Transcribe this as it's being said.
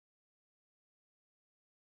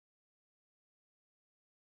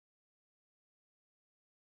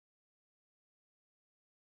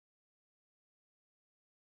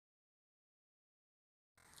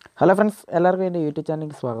Hello friends, എല്ലാവർക്കും എൻ്റെ YouTube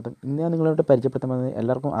ചാനലിലേക്ക് സ്വാഗതം. ഇന്ന് ഞാൻ നിങ്ങളോട് പരിചയപ്പെടുത്തുന്നത്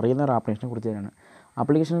എല്ലാവർക്കും അറിയുന്ന ഒരു ആപ്ലിക്കേഷനെ കുറിച്ച് തന്നെയാണ്.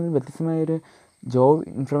 ആപ്ലിക്കേഷനിൽ വ്യത്യസ്തമായൊരു ജോബ്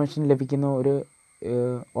ഇൻഫർമേഷൻ ലഭിക്കുന്ന ഒരു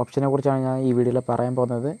ഓപ്ഷനെ കുറിച്ചാണ് ഞാൻ ഈ വീഡിയോയിൽ പറയാൻ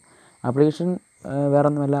പോകുന്നത്. ആപ്ലിക്കേഷൻ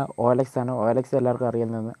വേറൊന്നുമല്ല, OLX ആണ്. OLX എല്ലാവർക്കും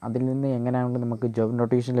അറിയുന്നത്. അതിൽ നിന്ന് എങ്ങനെയാണ് നമുക്ക് ജോബ്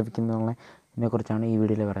നോട്ടിഫിക്കേഷൻ ലഭിക്കുന്നതിനെക്കുറിച്ചാണ് ഈ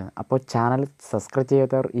വീഡിയോയിൽ പറയുന്നത്. അപ്പോൾ ചാനൽ സബ്സ്ക്രൈബ്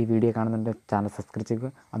ചെയ്യാത്തവർ ഈ വീഡിയോ കാണുന്നുണ്ട്, ചാനൽ സബ്സ്ക്രൈബ്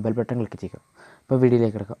ചെയ്യുക, ആ ബെൽ ബട്ടൺ ക്ലിക്ക് ചെയ്യുക. അപ്പോൾ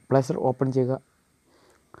വീഡിയോയിലേക്ക് എടുക്കുക. പ്ലേ സ്റ്റോർ ഓപ്പൺ ചെയ്യുക.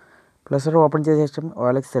 പ്ലേ സ്റ്റോർ ഓപ്പൺ ചെയ്ത ശേഷം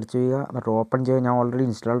OLX സെർച്ച് ചെയ്യുക. എന്നിട്ട് ഓപ്പൺ ചെയ്യുക. ഞാൻ ഓൾറെഡി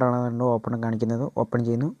ഇൻസ്റ്റാൾഡ് ആണെന്നുണ്ട് ഓപ്പൺ കാണിക്കുന്നത്. ഓപ്പൺ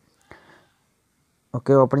ചെയ്യുന്നു.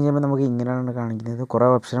 ഓക്കെ, ഓപ്പൺ ചെയ്യുമ്പോൾ നമുക്ക് ഇങ്ങനെയാണ് കാണിക്കുന്നത്. കുറേ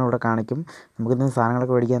ഓപ്ഷനുകൾ ഇവിടെ കാണിക്കും. നമുക്കിന്ന്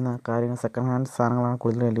സാധനങ്ങളൊക്കെ മേടിക്കാവുന്ന കാര്യങ്ങൾ സെക്കൻഡ് ഹാൻഡ് സാധനങ്ങളാണ്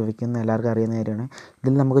കൂടുതൽ ലഭിക്കുന്നത്, എല്ലാവർക്കും അറിയുന്ന കാര്യമാണ്.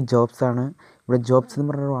 ഇതിൽ നമുക്ക് ജോബ്സ് ആണ്. ഇവിടെ ജോബ്സ് എന്ന്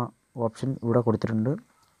പറഞ്ഞൊരു ഓപ്ഷൻ ഇവിടെ കൊടുത്തിട്ടുണ്ട്.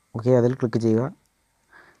 ഓക്കെ, അതിൽ ക്ലിക്ക് ചെയ്യുക.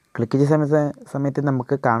 ക്ലിക്ക് ചെയ്ത സമയത്ത്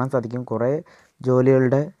നമുക്ക് കാണാൻ സാധിക്കും കുറേ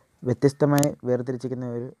ജോലികളുടെ വ്യത്യസ്തമായി വേർതിരിച്ചിരിക്കുന്ന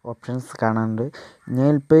ഒരു ഓപ്ഷൻസ് കാണാനുണ്ട്.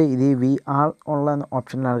 ഞാനിപ്പോൾ ഇത് VR ഉള്ള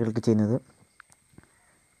ഓപ്ഷനിലാണ് ക്ലിക്ക് ചെയ്യുന്നത്.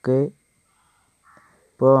 ഓക്കെ,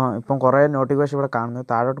 ഇപ്പം കുറേ നോട്ടിഫിക്കേഷൻ ഇവിടെ കാണുന്നു.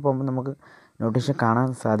 താഴോട്ട് പോകുമ്പോൾ നമുക്ക് നോട്ടിഫിക്കേഷൻ കാണാൻ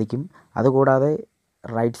സാധിക്കും. അതുകൂടാതെ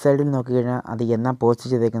റൈറ്റ് സൈഡിൽ നോക്കിക്കഴിഞ്ഞാൽ അത് എന്നാ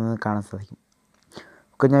പോസ്റ്റ് ചെയ്തേക്കുന്നത് കാണാൻ സാധിക്കും.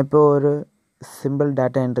 ഓക്കെ, ഞാനിപ്പോൾ ഒരു സിമ്പിൾ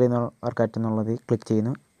ഡാറ്റ എൻട്രി വർക്കാറ്റെന്നുള്ളത് ക്ലിക്ക്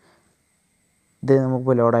ചെയ്യുന്നു. ഇത്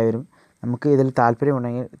നമുക്കിപ്പോൾ ലോഡായി വരും. നമുക്ക് ഇതിൽ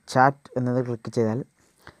താല്പര്യമുണ്ടെങ്കിൽ ചാറ്റ് എന്നതിൽ ക്ലിക്ക്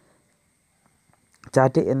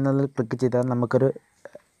ചെയ്താൽ നമുക്കൊരു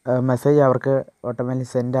മെസ്സേജ് അവർക്ക് ഓട്ടോമാറ്റിക്കലി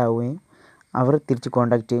സെൻഡ് ആവുകയും അവർ തിരിച്ച്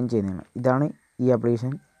കോൺടാക്റ്റ് ചെയ്യുകയും ചെയ്യുന്നതാണ്. ഇതാണ് ഈ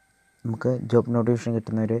ആപ്ലിക്കേഷൻ നമുക്ക് ജോബ് നോട്ടിഫിക്കേഷൻ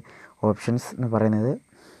കിട്ടുന്ന ഒരു ഓപ്ഷൻസ് എന്ന് പറയുന്നത്.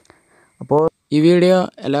 അപ്പോൾ ഈ വീഡിയോ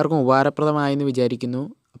എല്ലാവർക്കും ഉപകാരപ്രദമായെന്ന് വിചാരിക്കുന്നു.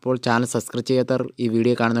 അപ്പോൾ ചാനൽ സബ്സ്ക്രൈബ് ചെയ്യാത്തവർ ഈ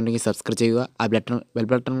വീഡിയോ കാണുന്നുണ്ടെങ്കിൽ സബ്സ്ക്രൈബ് ചെയ്യുക, ആ ബെൽ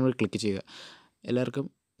ബട്ടണിൽ ക്ലിക്ക് ചെയ്യുക. എല്ലാവർക്കും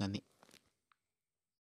നന്ദി.